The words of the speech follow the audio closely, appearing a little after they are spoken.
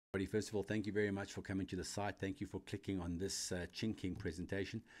everybody. First of all, thank you very much for coming to the site. Thank you for clicking on this CHINKing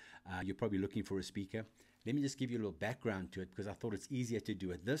presentation. You're probably looking for a speaker. Let me just give you a little background to it because I thought it's easier to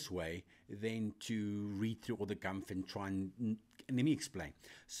do it this way than to read through all the gumph and try and let me explain.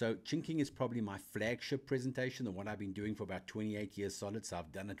 So CHINKing is probably my flagship presentation, the one I've been doing for about 28 years solid, so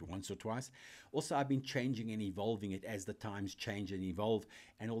I've done it once or twice. Also, I've been changing and evolving it as the times change and evolve,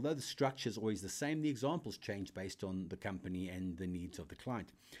 and although the structure is always the same, the examples change based on the company and the needs of the client.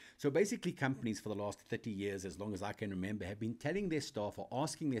 So basically, companies for the last 30 years, as long as I can remember, have been telling their staff or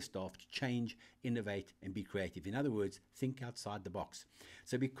asking their staff to change, innovate, and be creative. In other words, think outside the box.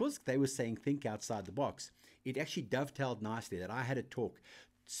 So because they were saying think outside the box, it actually dovetailed nicely that I had a talk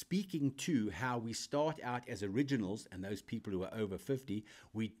speaking to how we start out as originals, and those people who are over 50,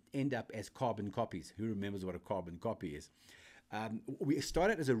 we end up as carbon copies. Who remembers what a carbon copy is? We start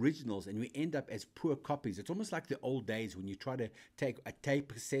out as originals and we end up as poor copies. It's almost like the old days when you try to take a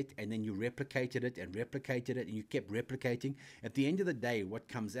tape cassette and then you replicated it and you kept replicating. At the end of the day, what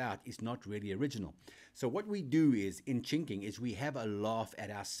comes out is not really original. So what we do is in CHINKing is we have a laugh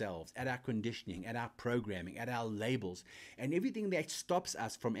at ourselves, at our conditioning, at our programming, at our labels, and everything that stops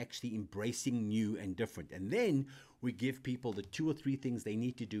us from actually embracing new and different. And then we give people the 2 or 3 things they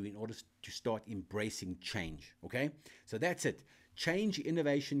need to do in order to start embracing change, okay? So that's it. Change,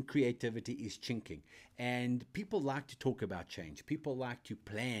 innovation, creativity is CHINKing. And people like to talk about change. People like to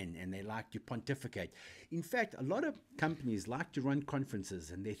plan and they like to pontificate. In fact, a lot of companies like to run conferences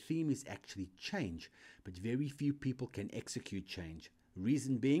and their theme is actually change, but very few people can execute change.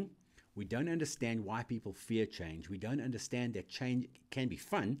 Reason being, we don't understand why people fear change. We don't understand that change can be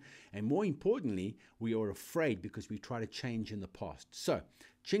fun. And more importantly, we are afraid because we try to change in the past. So,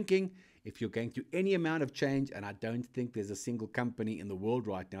 CHINKing, if you're going through any amount of change, and I don't think there's a single company in the world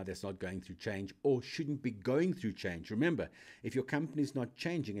right now that's not going through change or shouldn't be going through change. Remember, if your company's not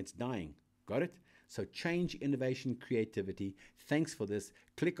changing, it's dying. Got it? So change, innovation, creativity. Thanks for this.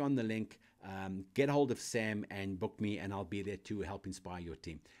 Click on the link, get hold of Sam and book me, and I'll be there to help inspire your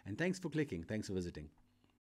team. And thanks for clicking. Thanks for visiting.